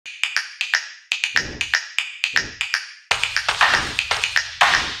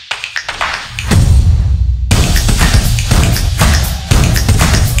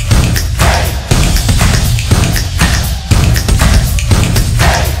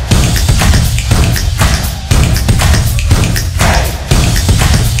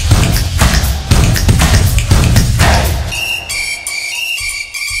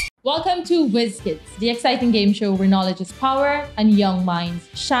Whiz Kids, the exciting game show where knowledge is power and young minds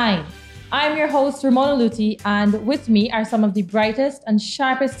shine. I'm your host, Ramona Luti, and with me are some of the brightest and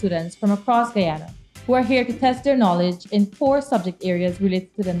sharpest students from across Guyana who are here to test their knowledge in 4 subject areas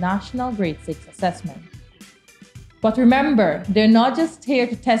related to the National Grade 6 Assessment. But remember, they're not just here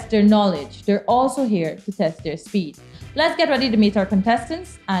to test their knowledge, they're also here to test their speed. Let's get ready to meet our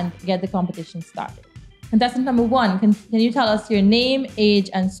contestants and get the competition started. Contestant number 1, can you tell us your name, age,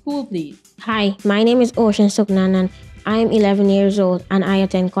 and school, please? Hi, my name is Ocean Suknan and I'm 11 years old and I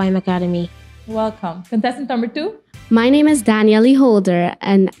attend Coim Academy. Welcome. Contestant number 2? My name is Danielle Holder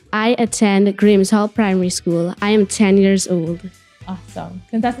and I attend Grimm's Hall Primary School. I am 10 years old. Awesome.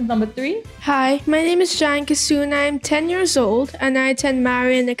 Contestant number 3? Hi, my name is Jan Kasoon. I'm 10 years old and I attend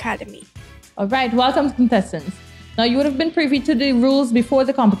Marian Academy. All right, welcome contestants. Now you would have been privy to the rules before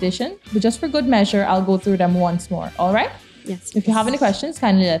the competition, but just for good measure, I'll go through them once more, all right? Yes. If you have any questions,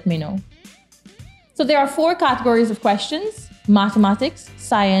 kindly let me know. So there are 4 categories of questions: mathematics,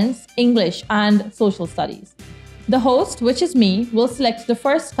 science, English, and social studies. The host, which is me, will select the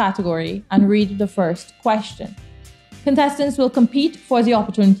first category and read the first question. Contestants will compete for the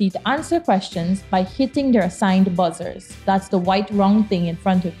opportunity to answer questions by hitting their assigned buzzers. That's the white round thing in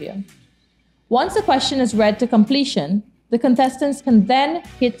front of you. Once a question is read to completion, the contestants can then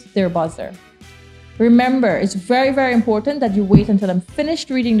hit their buzzer. Remember, it's very, very important that you wait until I'm finished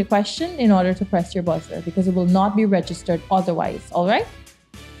reading the question in order to press your buzzer because it will not be registered otherwise, all right?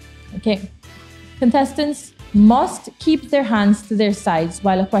 Okay. Contestants must keep their hands to their sides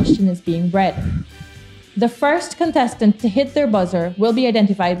while a question is being read. The first contestant to hit their buzzer will be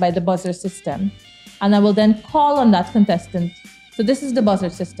identified by the buzzer system, and I will then call on that contestant. So this is the buzzer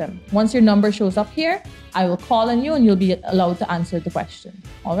system. Once your number shows up here, I will call on you and you'll be allowed to answer the question.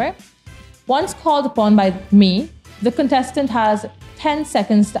 All right? Once called upon by me, the contestant has 10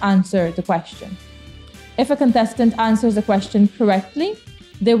 seconds to answer the question. If a contestant answers the question correctly,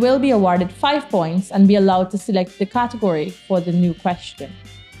 they will be awarded 5 points and be allowed to select the category for the new question.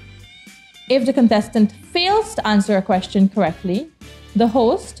 If the contestant fails to answer a question correctly, the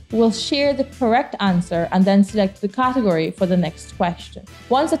host will share the correct answer and then select the category for the next question.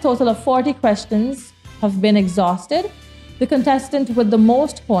 Once a total of 40 questions have been exhausted, the contestant with the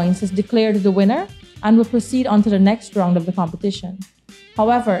most points is declared the winner and will proceed on to the next round of the competition.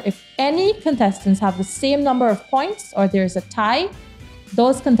 However, if any contestants have the same number of points or there's a tie,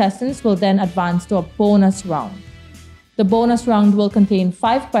 those contestants will then advance to a bonus round. The bonus round will contain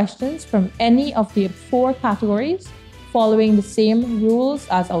 5 questions from any of the 4 categories, following the same rules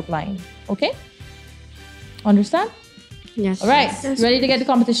as outlined. Okay? Understand? Yes. All right. Yes. Ready to get the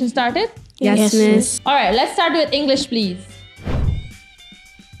competition started? Yes, miss. All right. Let's start with English, please.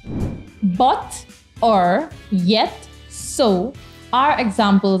 But, or, yet, so are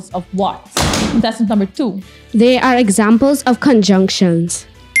examples of what? Contestant number 2. They are examples of conjunctions.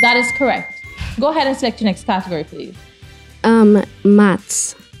 That is correct. Go ahead and select your next category, please.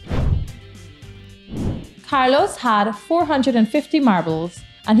 Maths. Carlos had 450 marbles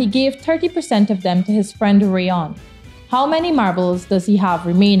and he gave 30% of them to his friend Rayon. How many marbles does he have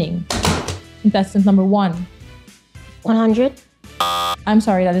remaining? Contestant number 1. 100? I'm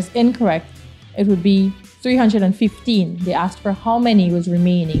sorry, that is incorrect. It would be 315. They asked for how many was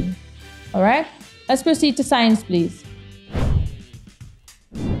remaining. All right, let's proceed to science, please.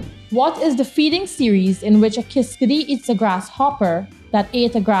 What is the feeding series in which a kiskadee eats a grasshopper that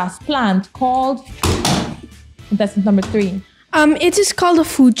ate a grass plant called? Contestant number 3. It is called a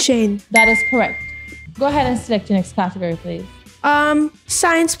food chain. That is correct. Go ahead and select your next category, please.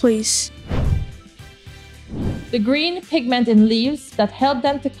 Science, please. The green pigment in leaves that help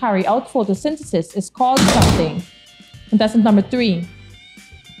them to carry out photosynthesis is called something. Contestant number 3.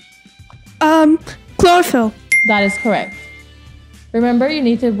 Chlorophyll. That is correct. Remember, you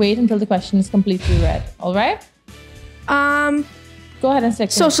need to wait until the question is completely read. All right? Go ahead and select your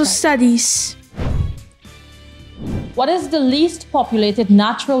next Social studies. What is the least populated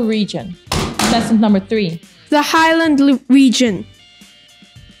natural region? Contestant number 3. The Highland region.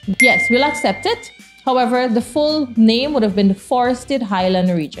 Yes, we'll accept it. However, the full name would have been the Forested Highland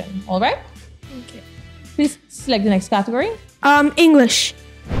region. All right? Okay. Please select the next category. English.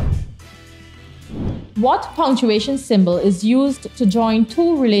 What punctuation symbol is used to join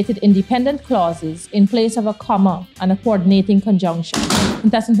 2 related independent clauses in place of a comma and a coordinating conjunction?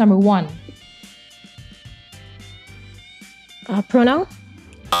 Contestant number 1. Pronoun?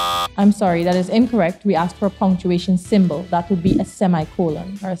 I'm sorry, that is incorrect. We asked for a punctuation symbol. That would be a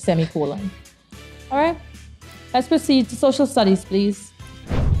semicolon or a semicolon. All right, let's proceed to social studies, please.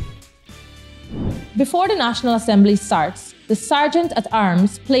 Before the National Assembly starts, the Sergeant at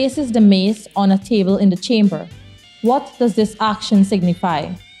Arms places the mace on a table in the chamber. What does this action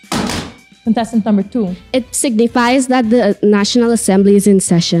signify? Contestant number 2. It signifies that the National Assembly is in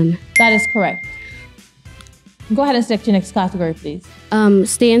session. That is correct. Go ahead and select your next category, please.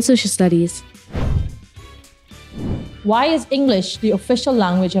 Stay in social studies. Why is English the official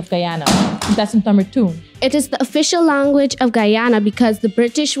language of Guyana? Contestant number 2. It is the official language of Guyana because the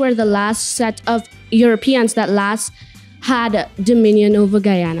British were the last set of Europeans that last had dominion over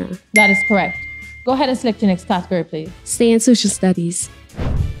Guyana. That is correct. Go ahead and select your next category, please. Stay in social studies.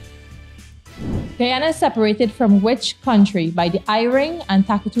 Guyana is separated from which country by the Iring and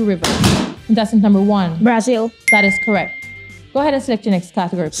Takatu Rivers? Contestant number 1. Brazil. That is correct. Go ahead and select your next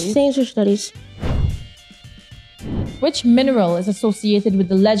category, please. Stay in social studies. Which mineral is associated with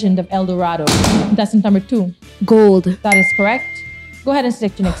the legend of El Dorado? Contestant number 2. Gold. That is correct. Go ahead and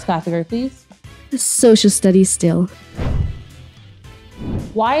select your next category, please. Social studies still.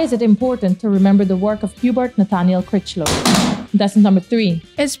 Why is it important to remember the work of Hubert Nathaniel Critchlow? Contestant number 3.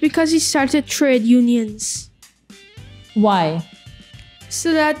 It's because he started trade unions. Why?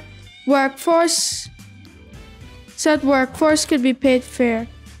 So that workforce could be paid fair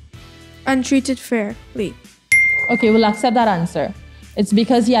and treated fairly. Okay, we'll accept that answer. It's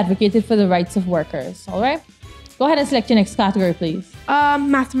because he advocated for the rights of workers, all right? Go ahead and select your next category, please.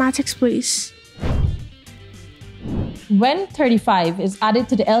 Mathematics, please. When 35 is added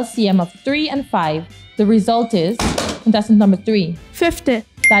to the LCM of 3 and 5, the result is contestant number 3. 50.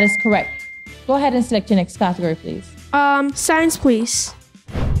 That is correct. Go ahead and select your next category, please. Science, please.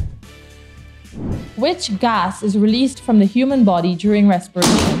 Which gas is released from the human body during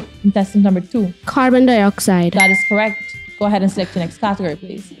respiration? Contestant number 2. Carbon dioxide. That is correct. Go ahead and select your next category,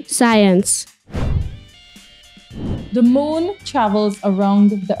 please. Science. The moon travels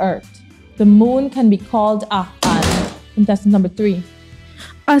around the earth. The moon can be called an contestant number 3.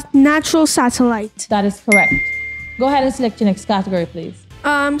 A natural satellite. That is correct. Go ahead and select your next category, please.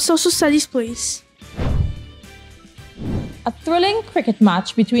 Social studies, please. A thrilling cricket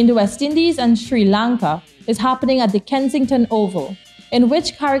match between the West Indies and Sri Lanka is happening at the Kensington Oval. In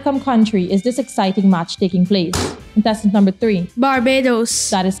which CARICOM country is this exciting match taking place? Contestant number 3. Barbados.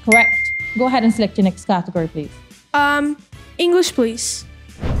 That is correct. Go ahead and select your next category, please. English, please.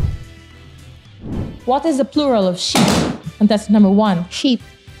 What is the plural of sheep? Contestant number 1. Sheep.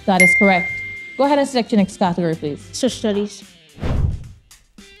 That is correct. Go ahead and select your next category, please. Social studies.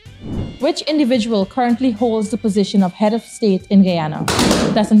 Which individual currently holds the position of head of state in Guyana?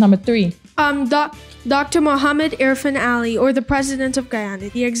 Contestant number 3. Dr. Mohammed Irfan Ali, or the President of Guyana,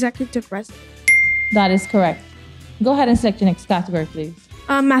 the Executive President. That is correct. Go ahead and select your next category, please.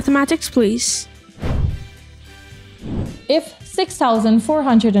 Mathematics, please. If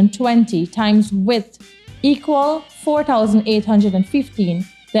 6,420 times width equal 4,815,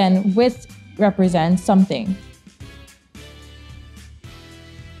 then width represents something.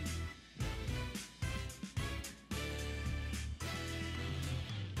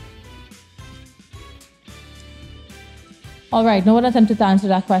 All right, no one attempted to answer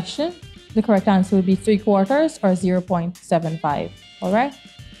that question. The correct answer would be 3/4 or 0.75. All right,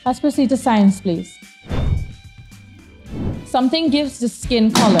 let's proceed to science, please. Something gives the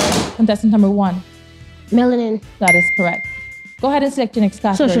skin color. Contestant number 1. Melanin. That is correct. Go ahead and select your next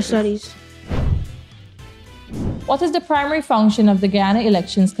category. Social please. studies. What is the primary function of the Guyana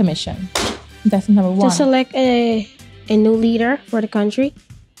Elections Commission? Contestant number 1. To select a new leader for the country.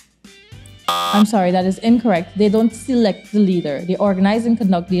 I'm sorry, that is incorrect. They don't select the leader. They organize and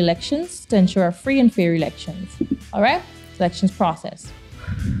conduct the elections to ensure free and fair elections. All right? Elections process.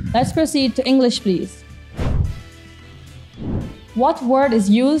 Let's proceed to English, please. What word is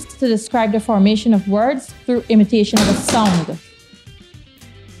used to describe the formation of words through imitation of a sound?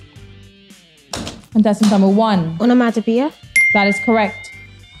 Contestant number 1. Onomatopoeia. That is correct.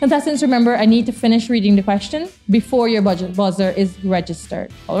 Contestants, remember, I need to finish reading the question before your buzzer is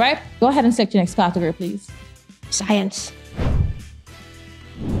registered. All right? Go ahead and select your next category, please. Science.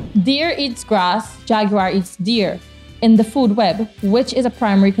 Deer eats grass, jaguar eats deer. In the food web, which is a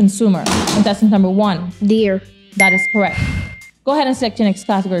primary consumer? Contestant number 1. Deer. That is correct. Go ahead and select your next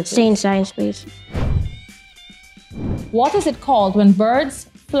category, Stay please. in science, please. What is it called when birds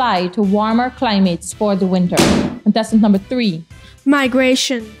fly to warmer climates for the winter? Contestant number 3.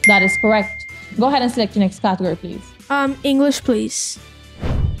 Migration. That is correct. Go ahead and select your next category, please. English, please.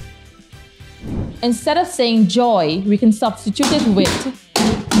 Instead of saying joy, we can substitute it with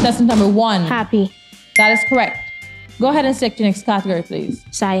contestant number 1. Happy. That is correct. Go ahead and select your next category, please.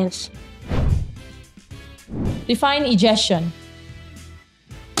 Science. Define egestion.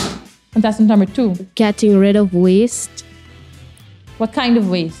 Contestant number 2. Getting rid of waste. What kind of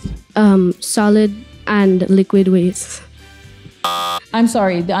waste? Solid and liquid waste. I'm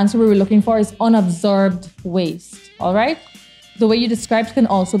sorry, the answer we were looking for is unabsorbed waste. All right? The way you described can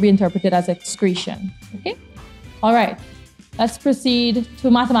also be interpreted as excretion. Okay? All right. Let's proceed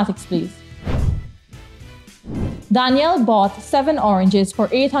to mathematics, please. Danielle bought 7 oranges for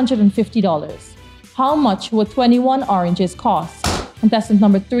 $850. How much would 21 oranges cost? Contestant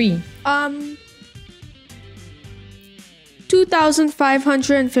number 3.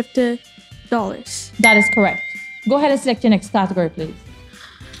 $2,550. That is correct. Go ahead and select your next category, please.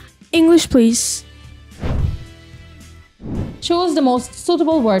 English, please. Choose the most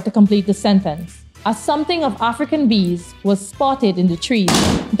suitable word to complete the sentence. A something of African bees was spotted in the trees.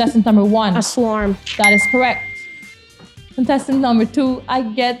 Contestant number 1. A swarm. That is correct. Contestant number 2, I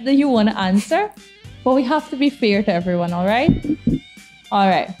get that you want to answer, but we have to be fair to everyone, all right? All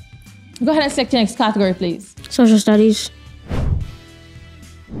right. Go ahead and select your next category, please. Social studies.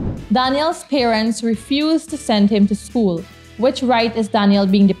 Daniel's parents refused to send him to school. Which right is Daniel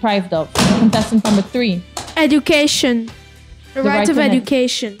being deprived of? Contestant number 3. Education. The right of to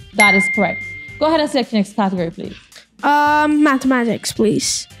education. That is correct. Go ahead and select your next category, please. Mathematics,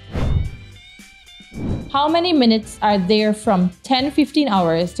 please. How many minutes are there from 10:15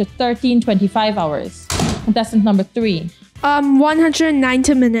 hours to 13:25 hours? Contestant number 3.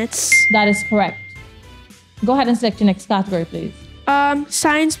 190 minutes. That is correct. Go ahead and select your next category, please.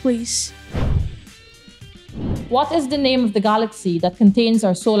 Science, please. What is the name of the galaxy that contains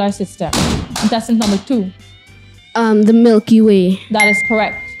our solar system? Contestant number 2. The Milky Way. That is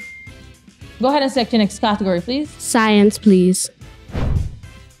correct. Go ahead and select your next category, please. Science, please.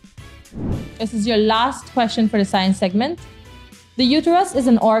 This is your last question for the science segment. The uterus is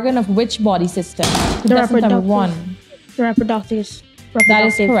an organ of which body system? Contestant number 1. The reproductive. That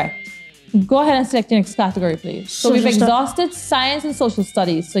is correct. Go ahead and select your next category, please. So we've exhausted science and social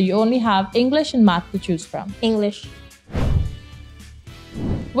studies, so you only have English and math to choose from. English.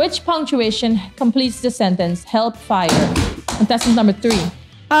 Which punctuation completes the sentence, help fire? Contestant number 3.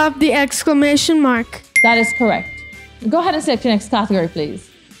 The exclamation mark. That is correct. Go ahead and select your next category, please.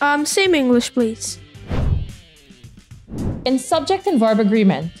 Same English, please. In subject and verb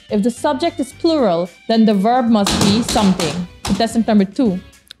agreement, if the subject is plural, then the verb must be something. Contestant number 2.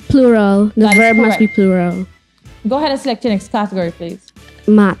 Plural. The That is verb must be correct. plural. Go ahead and select your next category, please.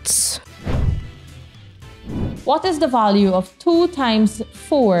 Maths. What is the value of 2 times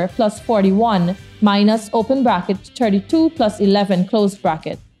 4 plus 41 minus open bracket 32 plus 11 closed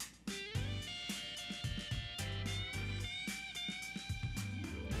bracket?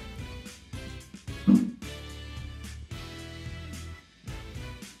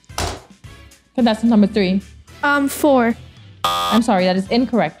 Contestant number 3. 4. I'm sorry, that is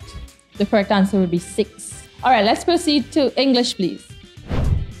incorrect. The correct answer would be 6. All right, let's proceed to English, please.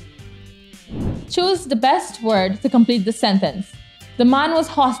 Choose the best word to complete the sentence. The man was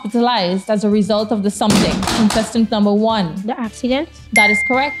hospitalized as a result of the something. Contestant number 1. The accident. That is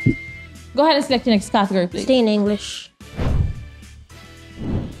correct. Go ahead and select your next category, please. Stay in English.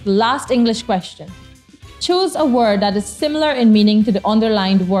 The last English question. Choose a word that is similar in meaning to the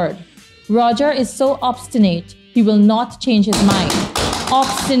underlined word. Roger is so obstinate, he will not change his mind.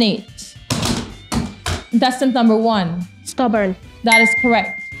 Obstinate. Contestant number 1. Stubborn. That is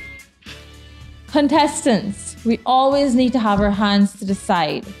correct. Contestants, we always need to have our hands to the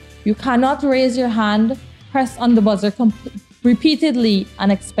side. You cannot raise your hand, press on the buzzer repeatedly,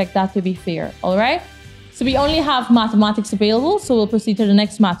 and expect that to be fair, all right? So we only have mathematics available, so we'll proceed to the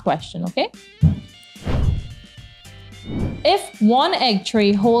next math question, okay? If one egg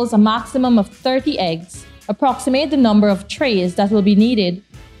tray holds a maximum of 30 eggs, approximate the number of trays that will be needed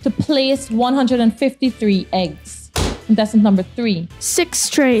to place 153 eggs. Contestant number 3. 6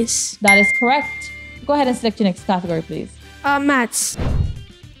 trays. That is correct. Go ahead and select your next category, please. Maths.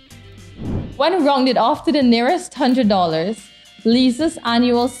 When rounded off to the nearest $100, Lisa's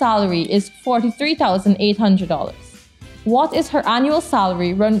annual salary is $43,800. What is her annual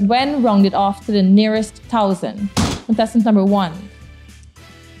salary when rounded off to the nearest 1,000? Contestant number 1.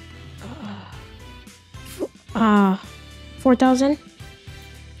 4,000.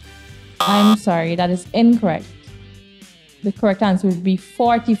 I'm sorry, that is incorrect. The correct answer would be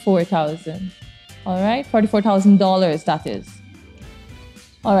 44,000. All right, $44,000, that is.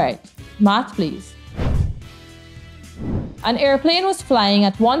 All right, math, please. An airplane was flying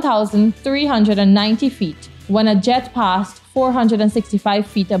at 1,390 feet when a jet passed 465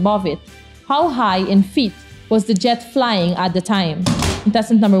 feet above it. How high in feet was the jet flying at the time?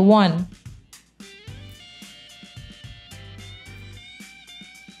 Contestant number 1.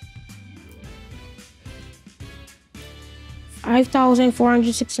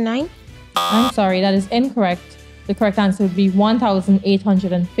 5,469. I'm sorry, that is incorrect. The correct answer would be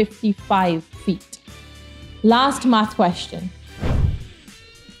 1,855 feet. Last math question.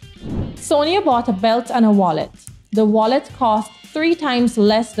 Sonia bought a belt and a wallet. The wallet cost 3 times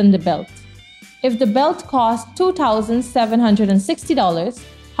less than the belt. If the belt cost $2,760,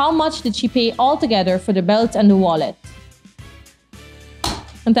 how much did she pay altogether for the belt and the wallet?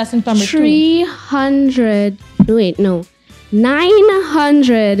 Contestant number 2. 300. Wait, no.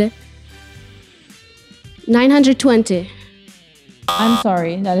 900. 920. I'm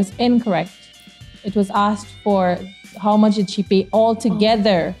sorry, that is incorrect. It was asked for how much did she pay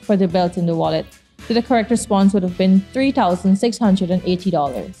altogether for the belt and the wallet. So the correct response would have been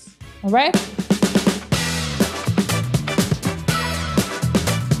 $3,680. All right?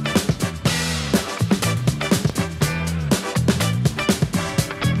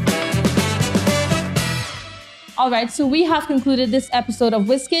 All right, so we have concluded this episode of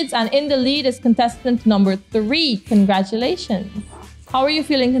Whiz Kids, and in the lead is contestant number 3. Congratulations. How are you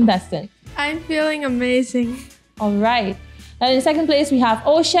feeling, contestant? I'm feeling amazing. All right. Now in second place, we have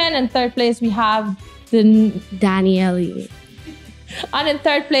Ocean, and third place, we have the... Danielle. And in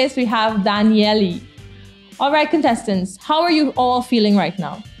third place, we have Danielle. All right, contestants, how are you all feeling right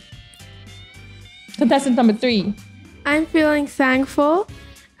now? Contestant number 3. I'm feeling thankful,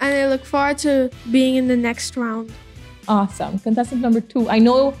 and I look forward to being in the next round. Awesome. Contestant number 2. I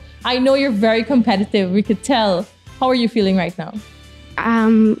know you're very competitive. We could tell. How are you feeling right now?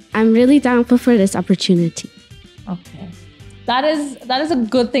 I'm really thankful for this opportunity. Okay. That is a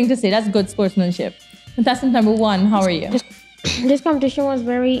good thing to say. That's good sportsmanship. Contestant number 1, how are you? This competition was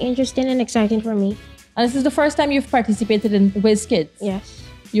very interesting and exciting for me. And this is the first time you've participated in Whiz Kids. Yes.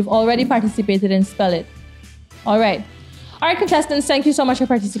 You've already participated in Spell It. All right. All right, contestants, thank you so much for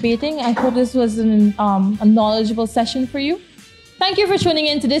participating. I hope this was a knowledgeable session for you. Thank you for tuning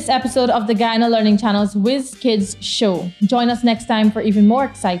in to this episode of the Guyana Learning Channel's Whiz Kids show. Join us next time for even more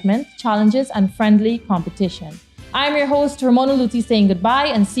excitement, challenges, and friendly competition. I'm your host, Ramona Luti, saying goodbye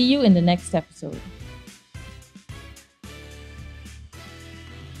and see you in the next episode.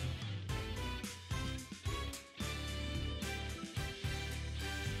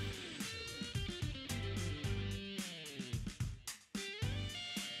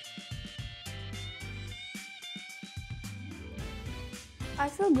 I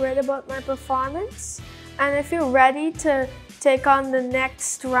feel great about my performance, and I feel ready to take on the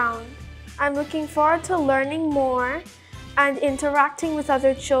next round. I'm looking forward to learning more and interacting with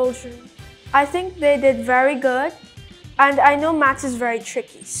other children. I think they did very good, and I know maths is very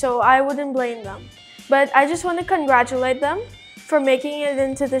tricky, so I wouldn't blame them. But I just want to congratulate them for making it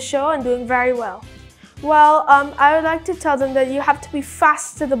into the show and doing very well. Well, I would like to tell them that you have to be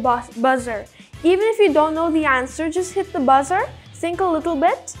fast to the buzzer. Even if you don't know the answer, just hit the buzzer, think a little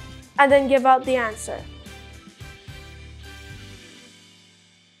bit, and then give out the answer.